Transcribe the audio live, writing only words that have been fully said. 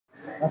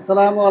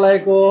আসসালামু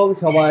আলাইকুম,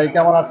 সবাই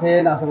কেমন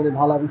আছেন? আশা করি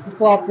ভালো এবং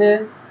সুস্থ আছেন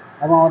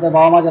এবং আমাদের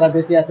বাবা মা যারা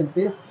বেঁচে আছেন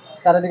প্লিজ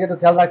তাদের দিকে একটু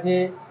খেয়াল রাখি।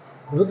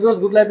 রুদ্রজ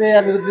গুড লাইফে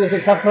আমি রুদ্রজ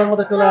সবসময়ের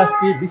মধ্যে চলে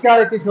আসছি বিশাল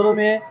একটি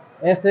শোরুমে,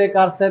 এস এ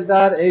কার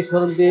সেন্টার। এই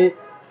শোরুমটি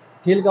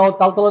খিলগাঁও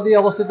তালতলা দিয়ে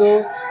অবস্থিত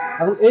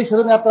এবং এই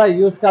শোরুমে আপনারা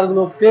ইউজ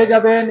কারগুলো পেয়ে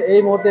যাবেন।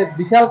 এই মুহূর্তে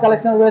বিশাল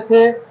কালেকশন রয়েছে।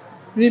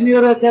 প্রিমিও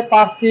রয়েছে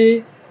 5টি,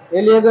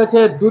 এলিয়ে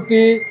রয়েছে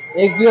 2টি,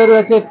 এক্সিও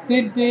রয়েছে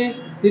 3টি,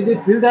 3টি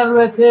ফিল্টার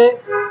রয়েছে,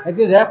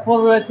 একটি র্যাপ4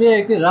 রয়েছে,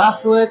 একটি রাশ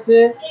রয়েছে,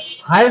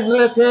 হাইস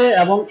রয়েছে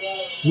এবং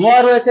নোয়া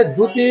রয়েছে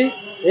 2টি।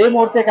 এই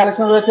মুহূর্তে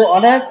কালেকশন রয়েছে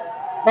অনেক।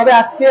 তবে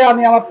আজকে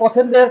আমি আমার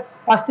পছন্দের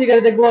 5টি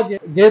গাড়ি দেখবো,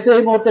 যেহেতু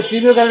এই মুহূর্তে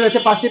প্রিমিয় গাড়ি রয়েছে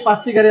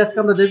 5টি গাড়ি আজকে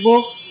আমরা দেখবো।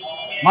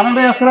 মানব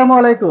ভাই আসসালামু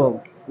আলাইকুম।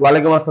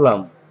 ওয়ালাইকুম আসসালাম।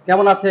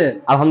 কেমন আছেন?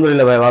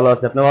 আলহামদুলিল্লাহ ভাই, ভালো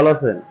আছি। আপনি ভালো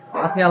আছেন?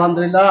 আছি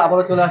আলহামদুলিল্লাহ।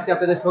 আবারও চলে আসছি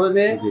আপনাদের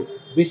শোরুমে। জি,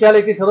 বিশাল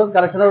একটি শোরুম,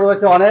 কালেকশন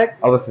রয়েছে অনেক।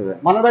 অবশ্যই ভাই।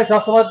 মানব ভাই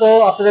সবসময় তো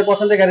আপনাদের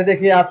পছন্দের গাড়ি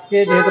দেখি, আজকে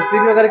যেহেতু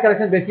প্রিমিয় গাড়ি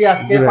কালেকশন বেশি,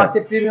 আজকে জি ভাই, 5টি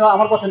প্রিমিয়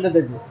আমার পছন্দের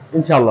দেখবো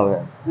ইনশাআল্লাহ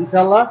ভাই।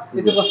 ইনশাআল্লাহ।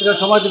 কিছু কষ্ট করে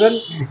সময় দিবেন।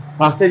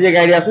 ফার্স্টে যে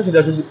গাড়ি আছে সেটা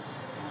হচ্ছে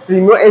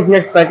প্রিমিও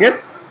এভিএক্স প্যাকেজ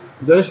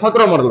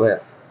 2017 মডেল ভাইয়া।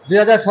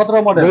 2017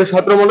 মডেল।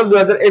 2017 মডেল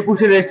 2021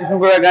 এ রেজিস্ট্রেশন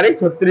করা গাড়ি,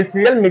 36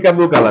 সিরিয়াল, মিকা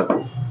ব্লু কালার।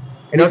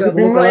 এটা হচ্ছে ব্লু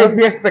প্রিমিও কালার,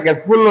 এভিএক্স প্যাকেজ,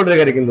 ফুল লোডের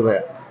গাড়ি কিন্তু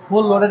ভাইয়া।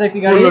 ফুল লোডের একটি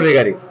ফুল গাড়ি। লোডের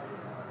গাড়ি।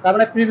 তার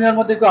মানে প্রিমিয়ার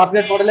মধ্যে একটু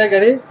আপগ্রেড মডেলের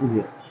গাড়ি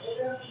জি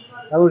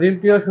এবং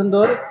রিমটিও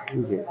সুন্দর।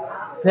 জি।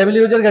 ফ্যামিলি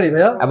ইউজের গাড়ি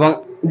ভাইয়া, এবং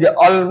যে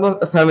অলমোস্ট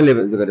ফ্যামিলি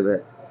গাড়ি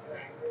ভাইয়া।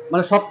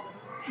 মানে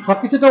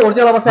সবকিছু তো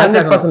অরিজিনাল অবস্থায় আছে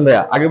এখনো। 100%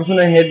 ভাইয়া। আগে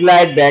পিছনে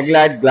হেডলাইট,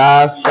 ব্যাকলাইট,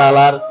 গ্লাস,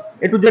 কালার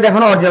একটু যেটা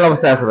এখনো অরিজিনাল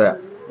অবস্থায় আছে ভাইয়া।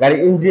 গাড়ি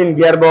ইঞ্জিন,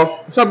 গিয়ার বক্স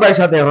সব গাড়ির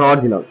সাথে এখন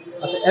অরিজিনাল।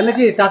 আচ্ছা, এমনি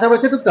কি টাচা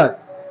বলছে টুকটাক?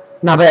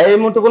 না ভাই, এই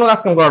মুহূর্তে কোনো কাজ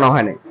কাম করানো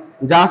হয়নি।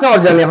 যা আছে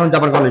অরিজিনাল এখন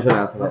জাপান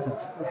কন্ডিশনে আছে ভাই। আচ্ছা,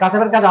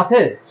 টাচাবের কাজ আছে?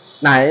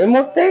 না, এই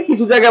মুহূর্তে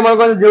কিছু জায়গায় মনে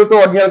করেন যেহেতু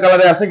অরিজিনাল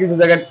কালারে আছে, কিছু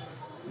জায়গায়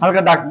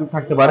হালকা দাগ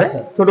থাকতে পারে,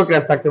 আচ্ছা ছোট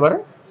ক্র্যাশ থাকতে পারে,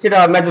 সেটা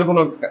মেজর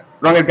কোনো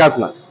রঙের কাজ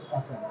না।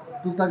 আচ্ছা,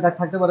 টুকটাক দাগ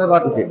থাকতে পারে,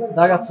 বাট জি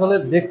দাগ আসলে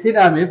দেখছি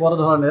না আমি বড়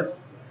ধরনের।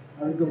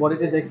 আমি একটু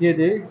বডিতে দেখিয়ে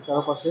দিই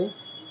চারপাশে,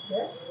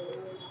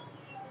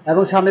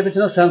 এবং সামনে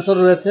পিছনে সেন্সর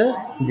রয়েছে।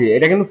 জি,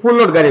 এটা কিন্তু ফুল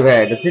লোড গাড়ি ভাই।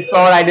 এটা seat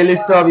power, idle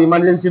stop,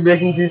 emergency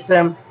braking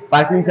system,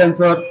 parking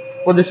sensor,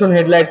 position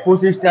headlight, push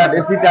start,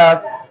 AC touch.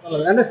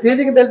 And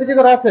CNG কি এলপিজি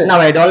করা আছে? না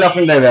ভাই, এটা অনলি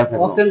অপশন ড্রাইভে আছে।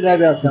 অকটেন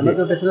ড্রাইভে আছে। জি আমরা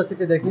তো পেছনের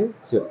সিটে দেখি।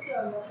 শিওর।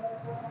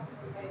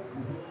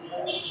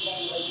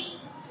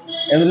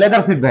 এটা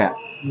লেদার সিট ভাইয়া।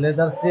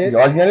 Leather seat,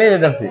 originally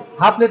leather seat.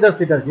 Half leather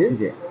seat আর কি।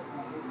 জি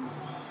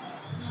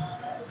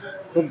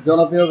খুব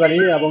জনপ্রিয় গাড়ি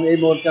এবং এই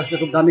মুহূর্তে আসলে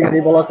খুব দামি গাড়ি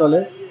বলা চলে,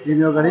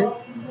 প্রিমিয় গাড়ি।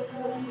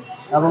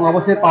 এবং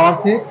অবশ্যই পাওয়ার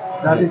সিট,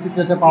 ড্রাইভিং সিট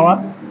হচ্ছে পাওয়ার।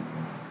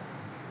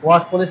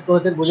 ওয়াশ পলিশ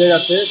করেছেন বোঝা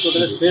যাচ্ছে,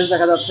 টোটাল স্পেস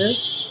দেখা যাচ্ছে,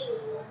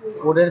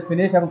 বোর্ডের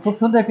ফিনিশ এবং খুব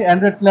সুন্দর একটি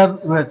অ্যান্ড্রয়েড প্লেয়ার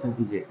রয়েছে।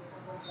 জি।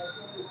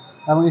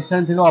 এবং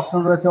স্ট্যান্ড থেকে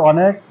অপশন রয়েছে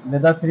অনেক,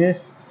 লেদার ফিনিশ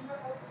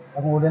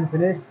এবং উডেন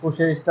ফিনিশ,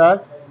 পুশের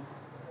স্টার্ট।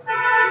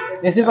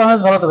 এসির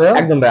পারফরমেন্স ভালো তো ভাই?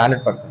 একদম ভাই,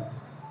 100%।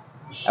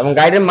 এবং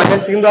গাড়ির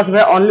মাইলেজ কিন্তু আছে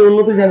ভাই অনলি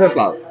 29,000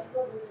 প্লাস।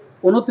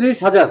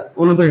 29,000?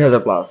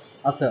 29,000 প্লাস।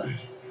 আচ্ছা,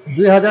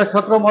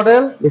 2017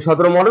 মডেল,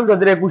 17 মডেল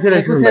 2021 এর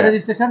 21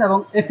 রেজিস্ট্রেশন এবং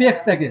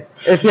এফিএক্স package.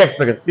 এফিএক্স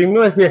package,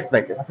 premium এফিএক্স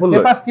package, full load.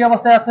 Papers কি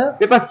অবস্থায় আছে?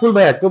 পেপারস ফুল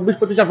ভাইয়া,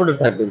 24-25 আপলোড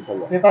থাকবে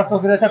ইনশাআল্লাহ। পেপারস তো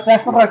ফিরে আছে।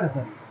 প্রাইস কত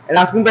রাখতেছেন? এর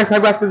আস্কিং প্রাইস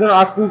থাকবে আজকের জন্য,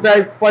 আস্কিং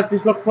প্রাইস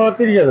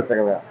 35,30,000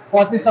 টাকা ভাইয়া।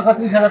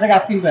 35,30,000 টাকা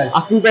আস্কিং প্রাইস।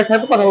 আস্কিং প্রাইস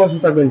থাকবে, কথা বলার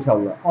সুযোগ থাকবে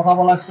ইনশাআল্লাহ। কথা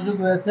বলার সুযোগ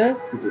রয়েছে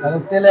এবং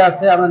তেলে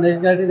আছে। আমরা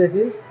নেক্সট গাড়িটি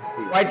দেখি।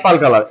 হোয়াইট পাল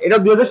কালার, এটা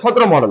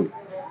 2017 মডেল।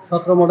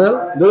 17 মডেল,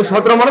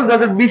 2017 মডেল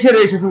 2020 এর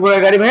রেজিস্ট্রেশন করা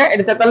গাড়ি ভাইয়া।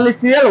 এটা 43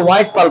 সিরিয়াল,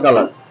 হোয়াইট পাল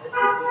কালার।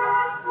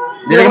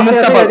 যেটা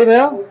মুক্তা পাল। গাড়ি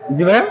ভাইয়া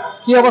জি ভাইয়া।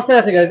 কি অবস্থায়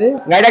আছে গাড়িটি?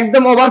 গাড়ি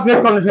একদম ওভার ফ্রেশ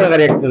কন্ডিশনের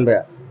গাড়ি একদম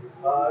ভাইয়া।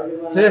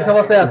 ফ্রেশ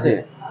অবস্থায় আছে।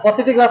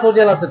 প্রতিটি গ্লাস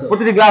অরিজিনাল আছে তো?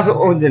 প্রতিটি গ্লাস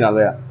অরিজিনাল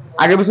ভাইয়া।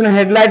 আগে পিছনে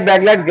হেডলাইট,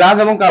 ব্যাকলাইট, গ্লাস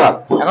এবং কালার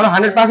এখন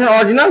 100%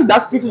 অরিজিনাল।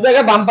 জাস্ট কিছু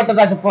জায়গায় বাম্পারটা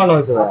টাচ করানো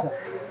হয়েছে ভাইয়া।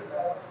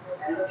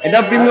 এটা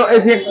প্রিমিয়াম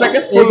এফএক্স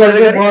প্যাকেজ, এই ফুল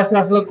গাড়ির গাড়ি। বয়স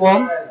আসলে কম,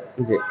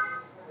 জি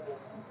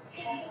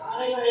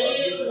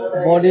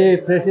বডি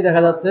ফ্রেশই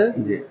দেখা যাচ্ছে।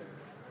 জি।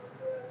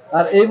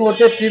 আর এই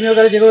মুহূর্তে প্রিমিয়াম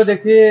গাড়ি যেগুলো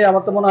দেখছি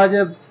আমার তো মনে হয়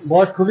যে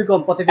বয়স খুবই কম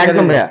প্রতিটি গাড়ি।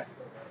 একদম ভাইয়া।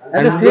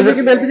 এটা সিএনজি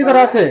কি এলপিজি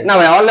করা আছে? না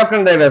ভাই, অল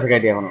অপশন ড্রাইভ আছে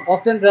গাড়ি এখনো।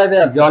 অকটেন ড্রাইভে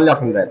আছে। জি, অল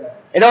অপশন ড্রাইভ।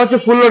 এটা হচ্ছে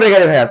ফুল লোডের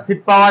গাড়ি ভাইয়া। সিট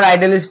পাওয়ার,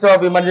 idle stop,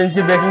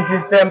 emergency braking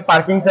system,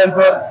 parking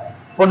sensor,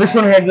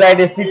 position headlight,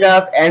 AC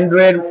touch,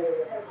 Android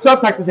সব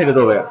থাকতেছে এটা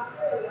তো ভাইয়া।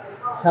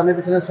 সামনে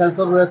পিছনে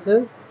সেন্সর রয়েছে।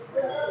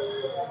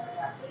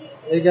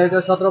 এই গাড়িটা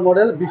 17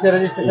 মডেল, 20 এর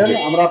রেজিস্ট্রেশন।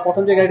 আমরা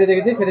প্রথম যে গাড়িটি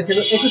দেখেছি সেটা ছিল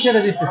 21 এর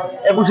রেজিস্ট্রেশন।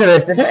 21 এর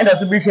রেজিস্ট্রেশন, এটা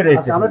হচ্ছে 20 এর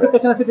আচ্ছা, আমরা রেজিস্ট্রেশন। একটু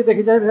পেছনের সিটে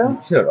দেখি যাই ভাইয়া।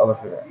 শিওর,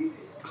 অবশ্যই ভাইয়া।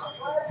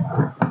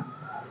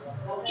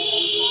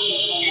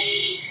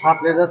 হাফ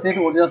লেদার সিট,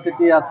 অরিজিনাল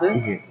সিটই আছে।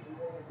 জি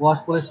ওয়াশ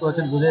পলিশ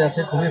করেছেন বোঝা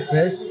যাচ্ছে, খুবই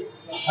ফ্রেশ।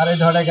 আর এই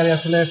ধরনের গাড়ি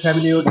আসলে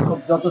ফ্যামিলি ইউজ খুব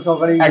যত্ন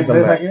সহকারে ইউজ একদম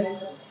হয়ে ভাই। থাকে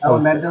এবং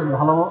অবশ্যই। মেনটেন্স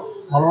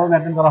ভালোভাবে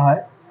মেনটেন করা হয়।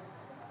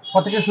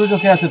 প্রত্যেকটা সুইচ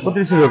ওকে আছে তো?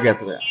 প্রতিটি সুযোগ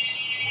আছে ভাইয়া।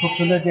 খুব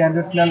সুন্দর একটি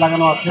অ্যান্ড্রয়েড প্লেয়ার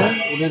লাগানো আছে।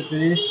 ওডের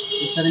ফিনিশ,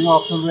 স্টিয়ারিং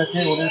অপশন রয়েছে,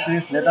 ওডের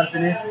ফিনিশ, লেদার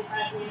ফিনিশ,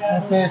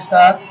 পুশে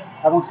স্টার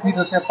এবং সিট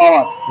হচ্ছে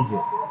পাওয়ার। জি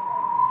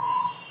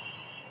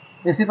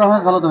এসি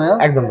পারফরমেন্স ভালো তো ভাইয়া?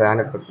 একদম ভাই,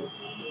 100%।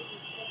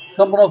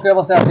 সম্পূর্ণ ওকে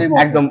অবস্থায় আছে এই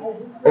মুহূর্তে। একদম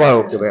ওভার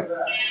ওকে ভাইয়া।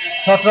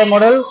 17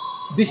 মডেল,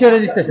 20 এর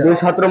রেজিস্ট্রেশন,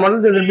 2017 মডেল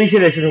 2020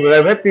 এর রেজিস্ট্রেশন করা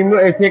ভাই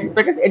প্রিমিয়াম এফএক্স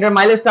প্যাকেজ। এটার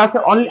মাইলেজটা আছে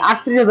অনলি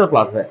 38000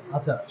 প্লাস ভাই।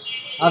 আচ্ছা,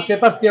 আর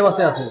পেপারস কি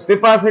অবস্থায় আছে?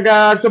 পেপারস এটা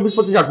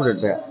 24-25 আপ টু ডেট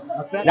ভাই।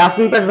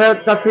 রাসমিল প্রাইস ভাই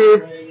চাচ্ছি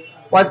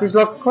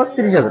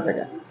 35,30,000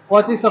 টাকা।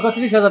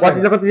 35,30,000 টাকা।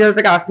 35,30,000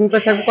 টাকা আস্কিং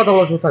প্রাইস থাকবে, কথা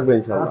বলার সুযোগ থাকবে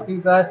ইনশাআল্লাহ। আস্কিং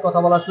প্রাইস কথা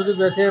বলার সুযোগ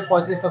রয়েছে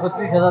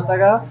 35,30,000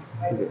 টাকা।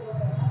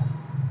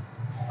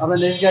 আমরা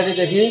নেক্সট গাড়ি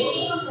দেখি।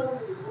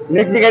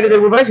 নেক্সট গাড়ি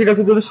দেখবো ভাই, সেটা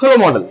হচ্ছে 2016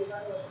 মডেল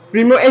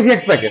প্রিমিয়াম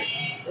এফএক্স প্যাকেজ।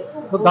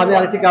 খুব দামি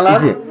আরেকটি কালার।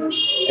 জি,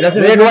 এটা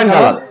হচ্ছে রেড ওয়াইন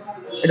কালার।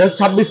 এটা হচ্ছে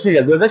 26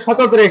 সিরিয়াল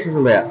 2017 এর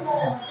রেজিস্ট্রেশন ভাইয়া।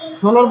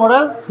 16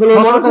 মডেল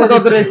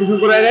 17 এর রেজিস্ট্রেশন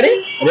করা গাড়ি,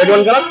 রেড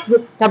ওয়াইন কালার,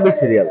 26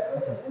 সিরিয়াল।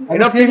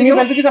 এটা প্রিমিয়াম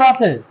এলপিজি করা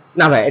আছে?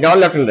 না ভাই, এটা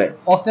অল অকটেন ড্রাইভ।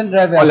 অকটেন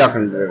ড্রাইভে অল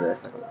অকটেন ড্রাইভে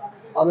আছে।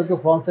 আমরা একটু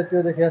ফ্রন্ট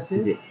সাইডটিও দেখে আসি।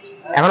 জি,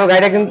 এখনো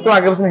গাড়িটা কিন্তু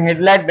আগে বছর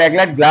headlight,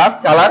 backlight, glass,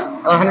 colour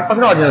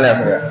 100% original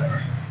আছে ভাইয়া।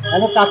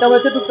 এখন টাকা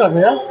হয়েছে টুকটাক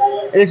ভাইয়া।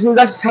 এই শুধু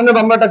জাস্ট সামনে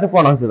বাম্পারটা আছে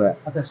পড়া হয়েছে ভাইয়া।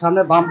 আচ্ছা,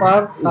 সামনে বাম্পার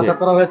টাকা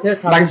করা হয়েছে,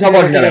 বাকি সব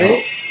অরিজিনাল।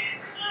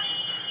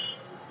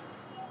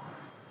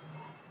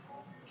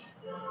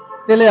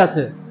 তেলে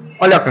আছে,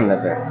 অল অকটেন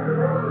ড্রাইভ।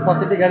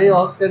 প্রত্যেকটি গাড়ি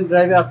অকটেন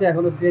ড্রাইভে আছে,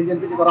 এখনো সিএনজি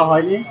এলপিজি করা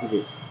হয়নি। জি,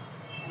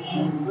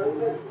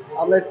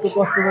 আমরা একটু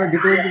কষ্ট করে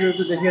ভিতরে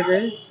একটু দেখিয়ে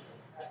দেই।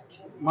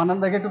 মানান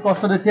দেখে একটু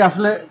কষ্ট দিচ্ছি,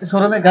 আসলে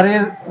শোরুমে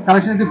গাড়ির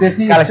কালেকশন একটু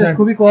বেশি, স্পেস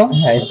খুবই কম।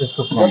 হ্যাঁ, স্পেস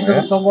খুব কম।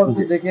 যতটুকু সম্ভব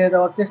একটু দেখিয়ে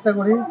দেওয়ার চেষ্টা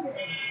করি।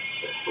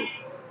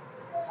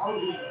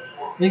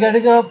 এই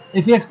গাড়িটা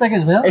এফএক্স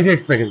প্যাকেজ ভাইয়া?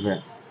 এফএক্স প্যাকেজ ভাইয়া।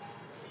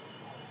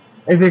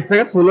 এফএক্স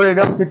প্যাকেজ ফুল রেড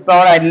সিট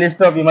পাওয়ার, idle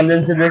stop,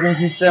 emergency braking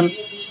system,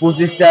 push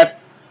start,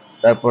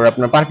 তারপর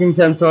আপনার পার্কিং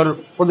সেন্সর,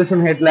 পজিশন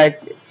হেডলাইট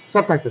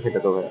সব থাকতেছে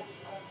এটা তো ভাইয়া।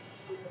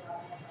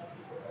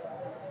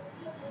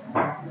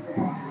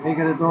 এই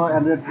গাড়ি তো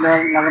অ্যান্ড্রয়েড প্লেয়ার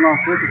লাগানো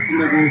আছে, খুব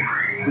সুন্দর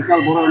বিশাল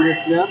বড় অ্যান্ড্রয়েড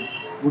প্লেয়ার,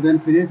 উডেন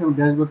ফিনিশ এবং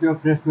ড্যাশবোর্ডটিও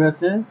ফ্রেশ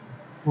রয়েছে।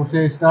 পুশে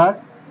স্টার্ট,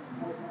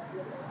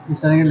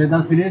 স্টারিং এর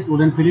লেদার ফিনিশ,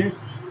 উডেন ফিনিশ,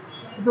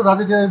 কিন্তু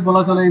রাজে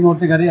বলা চলে এই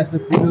মুহূর্তে গাড়ি আসলে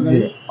প্রিমিয়াম গাড়ি।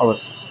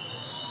 অবশ্যই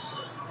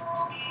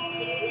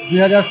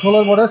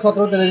 2016 মডেল,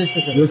 17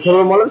 রেজিস্ট্রেশন।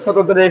 2016 মডেল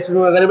 17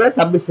 রেজিস্ট্রেশন গাড়ি ভাই,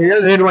 26 সিরিয়াল,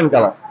 রেড ওয়াইন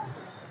কালার।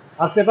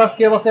 আর পেপারস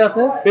কি অবস্থায়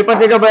আছে? পেপার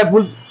থেকে ভাই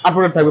ফুল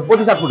আপডেট থাকবে,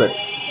 25 আপডেট।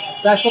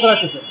 প্রাইস কত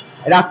রাখতেছে?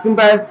 এর আস্কিং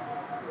প্রাইস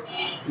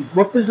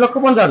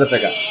 32,50,000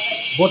 টাকা।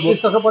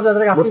 32,50,000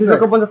 টাকা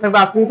 32,50,000 থাকবে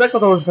আস্কিং প্রাইস,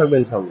 কথা বলতে থাকবে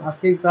ইনশাআল্লাহ।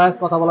 আস্কিং প্রাইস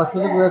কথা বলার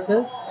সুযোগ রয়েছে।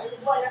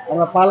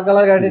 আমরা পাল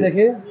কালার গাড়ি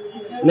দেখি।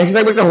 নেক্সট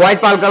থাকবে একটা হোয়াইট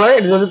পাল কালার,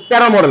 এটা হচ্ছে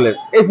 13 মডেলের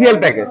এফিএল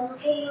প্যাকেজ।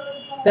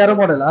 13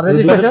 মডেল আর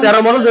রেজিস্ট্রেশন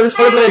 13 মডেল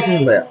 2016 তে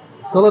রেজিস্ট্রেশন ভাইয়া।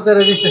 16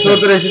 রেজিস্ট্রেশন।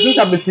 16 রেজিস্ট্রেশন,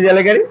 26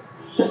 সিরিয়ালের গাড়ি।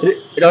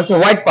 এটা হচ্ছে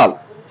হোয়াইট পাল।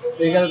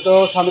 এখানে তো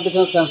সামনে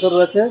পিছনে সেন্সর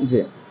রয়েছে।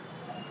 জি,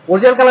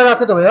 অরিজিনাল কালার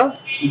আছে তো ভাইয়া?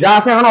 যা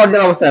আছে এখন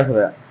অরিজিনাল অবস্থায় আছে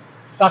ভাইয়া।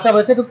 টাচা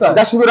হয়েছে টুকটাক?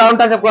 যা শুধু রাউন্ড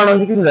টাচ আপ করানো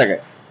হয়েছে কিছু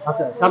জায়গায়।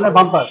 আচ্ছা, সামনে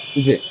বাম্পার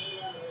জি,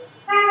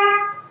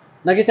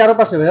 নাকি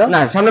চারপাশে ভাইয়া? না,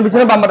 সামনে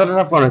পিছনে বাম্পারটা টাচ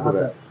আপ করানো হয়েছে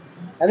ভাইয়া।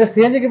 আচ্ছা,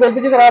 সিএনজি কি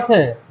এলপিজি করা আছে?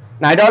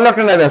 না, এটা অল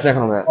অকটেন ড্রাইভ আছে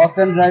এখন ভাইয়া।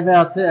 অকটেন ড্রাইভে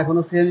আছে,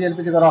 এখনো সিএনজি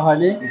এলপিজি করা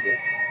হয়নি।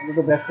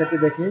 একটু ব্যাক সাইডে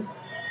দেখি।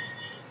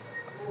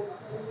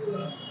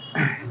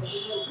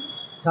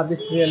 26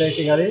 সিরিয়ালের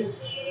একটি গাড়ি,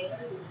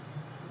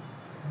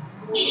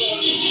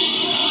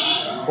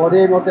 বডি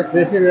এই মুহূর্তে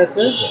ফ্রেশই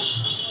রয়েছে।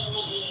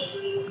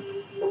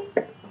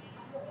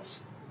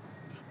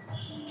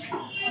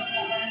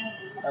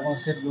 এবং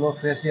সিটগুলো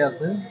ফ্রেশই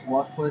আছে,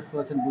 ওয়াশ পলিশ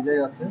করেছেন বুঝাই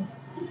যাচ্ছে।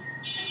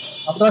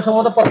 আপনারা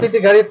সম্ভবত প্রত্যেকটি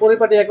গাড়ি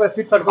পরিপাটি একবার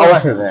ফিটফাট করে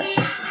রাখেন।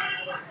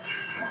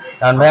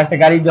 কারণ ভাই একটা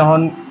গাড়ি যখন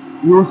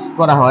ইউজ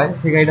করা হয়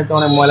সেই গাড়িটাতে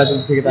অনেক ময়লা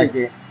থেকে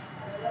থাকে,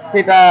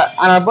 সেটা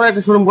আনার পরে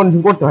একটা শোরুম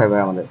কন্ডিশন করতে হয়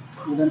ভাই আমাদের।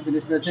 উডেন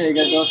ফিনিশ রয়েছে। এই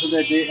গাড়িটাও শুধু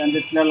একটি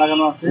অ্যান্ড্রয়েড প্লেয়ার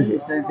লাগানো আছে,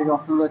 স্টাইল থেকে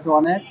অপশন রয়েছে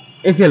অনেক।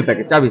 FL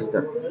package 4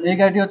 star. এই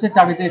গাড়িটি হচ্ছে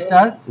চাবিতে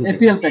star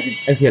APL package.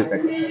 FL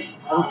package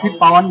এবং সিট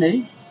পাওয়ার নেই।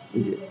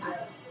 জি,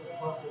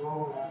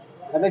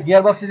 এটা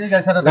গিয়ার বক্স সিরিজ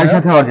গাড়ির সাথে গাড়ির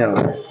সাথে অরিজিনাল।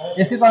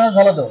 এসি পাওয়ার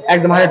ভালো তো?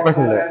 একদম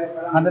 100% ভাই।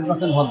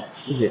 100% ভালো।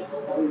 জি,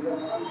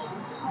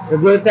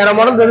 2013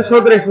 মডেল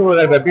 2017 রেজিস্ট্রেশন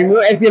গাড়ি ভাই,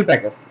 premium FL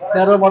package.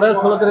 13 model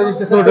 16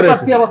 registration. Paper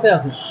কি অবস্থায়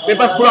আছে?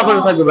 পেপার পুরো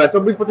আপডেট থাকবে ভাই,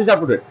 24-25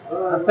 আপডেট।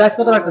 প্রাইস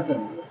কত রাখতেছেন?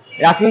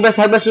 আস্কিং প্রাইস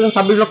থাকবে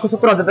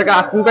 26,70,000 টাকা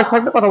আস্কিং প্রাইস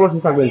থাকবে, কথা বলতে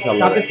থাকবে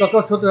ইনশাআল্লাহ।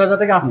 26,70,000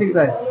 টাকা আস্কিং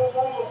প্রাইস,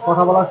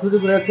 কথা বলার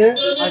সুযোগ রয়েছে।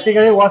 আরেকটি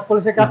গাড়ি ওয়াশ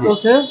পলিশের কাজ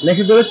চলছে।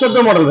 নেক্সট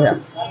 2014 মডেল ভাইয়া।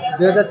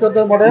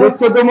 2014 মডেল।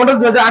 2014 মডেল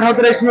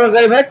 2018 রেজিস্ট্রেশন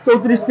গাড়ি ভাই,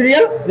 34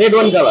 সিরিয়াল, রেড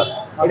ওয়ান কালার।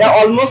 এটা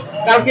অলমোস্ট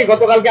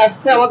গতকালকে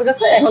আসছে আমাদের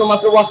কাছে, এখন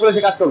মাত্র ওয়াশ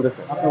পলিশের কাজ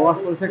চলতেছে। আচ্ছা, ওয়াশ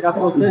পলিশের কাজ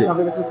চলছে,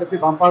 সামনে পিছনে সেফটি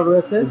বাম্পার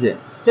রয়েছে। জি,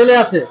 তেলে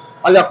আছে,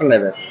 অল অকটেন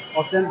ড্রাইভ আছে।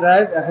 অকটেন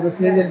ড্রাইভ, এখনো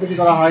সিএনজি এলপিজি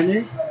করা হয়নি।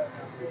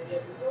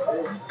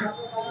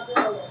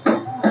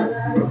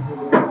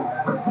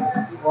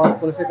 ওয়াশ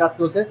পলিশের কাজ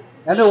চলছে।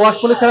 এখানে ওয়াশ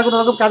পলিশ ছাড়া কোনো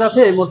রকম কাজ আছে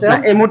এই মুহূর্তে? না,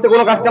 এই মুহূর্তে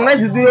কোনো কাজ কাম নাই,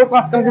 যদিও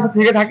কাজ কাম কিছু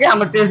থেকে থাকে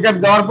আমরা টেস্ট ড্রাইভ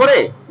দেওয়ার পরে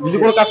যদি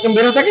কোনো কাজ কাম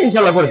বের হয়ে থাকে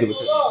ইনশাআল্লাহ করে দেব।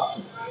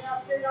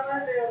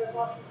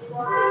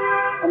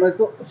 আমরা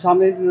একটু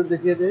সামনে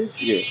দেখিয়ে দিই।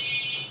 জি,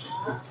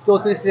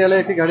 34 সিরিয়ালের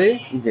একটি গাড়ি।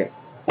 জি,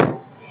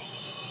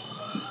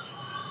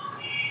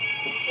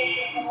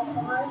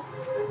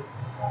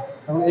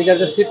 এবং এই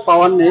গাড়িতে সিট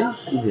পাওয়ার নেই।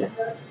 জি,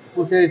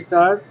 পুশে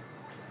স্টার্ট,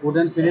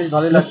 উডেন ফিনিশ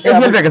ভালো লাগছে।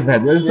 এফএল প্যাকেজ ভাই,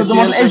 14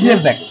 মডেল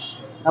এফএল প্যাকেজ।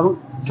 এবং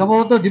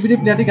সম্ভবত ডিভিডি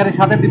প্লেয়ারটি গাড়ির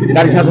সাথে ডিভিডি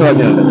গাড়ির সাথে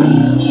অরিজিনাল।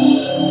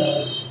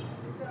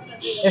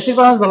 এসি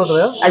পারফরম্যান্স ভালো তো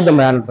ভাইয়া? একদম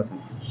ভাই 100%।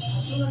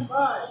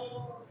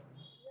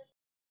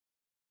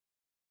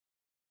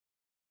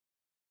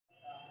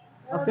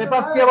 আর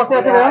পেপারস কি অবস্থায়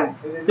আছে ভাইয়া?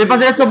 পেপার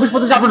যেটা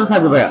 24-25 আপডেট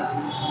থাকবে ভাইয়া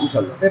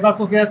ইনশাআল্লাহ। পেপারস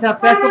ওকে আছে, আর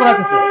প্রাইস কত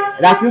রাখতেছে?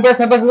 আস্কিং প্রাইস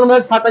থাকবে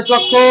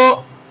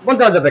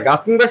 27,50,000 টাকা।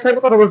 আস্কিং প্রাইস থাকবে,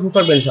 কথা বলে সুযোগ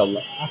থাকবে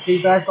ইনশাআল্লাহ। আজকে এই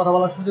প্রাইস কথা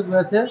বলার সুযোগ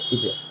রয়েছে।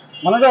 জি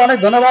মানে অনেক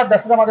ধন্যবাদ,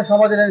 ব্যস্ততা আমাদের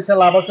সময় দিলেন।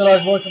 ইনশাআল্লাহ আবার চলে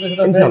আসবো, ছোট ছোট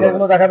ইনশাআল্লাহ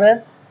গুলো দেখাবেন।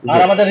 আর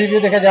জি আমাদের রিভিউ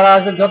দেখে যারা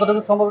আসবেন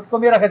যতটুকু সম্ভব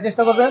কমিয়ে রাখার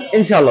চেষ্টা করবেন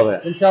ইনশাআল্লাহ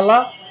ভাইয়া। ইনশাআল্লাহ।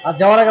 আর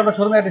যাওয়ার আগে আমরা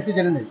শোরুমে অ্যাড্রেস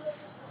জেনে নিই।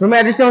 শোরুমের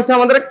অ্যাড্রেসটা হচ্ছে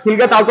আমাদের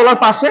খিলগা তালতলার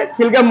পাশে,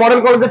 খিলগা মডেল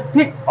কলেজের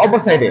ঠিক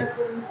অপর সাইডে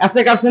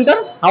এসএ কার সেন্টার,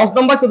 হাউস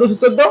নাম্বার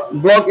 1414,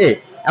 ব্লক এ।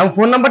 এবং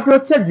ফোন নাম্বারটি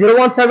হচ্ছে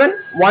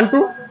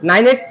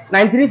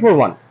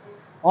 01712989341।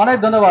 অনেক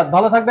ধন্যবাদ,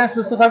 ভালো থাকবেন,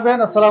 সুস্থ থাকবেন।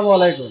 আসসালামু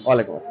আলাইকুম।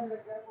 ওয়ালাইকুম আসসালাম।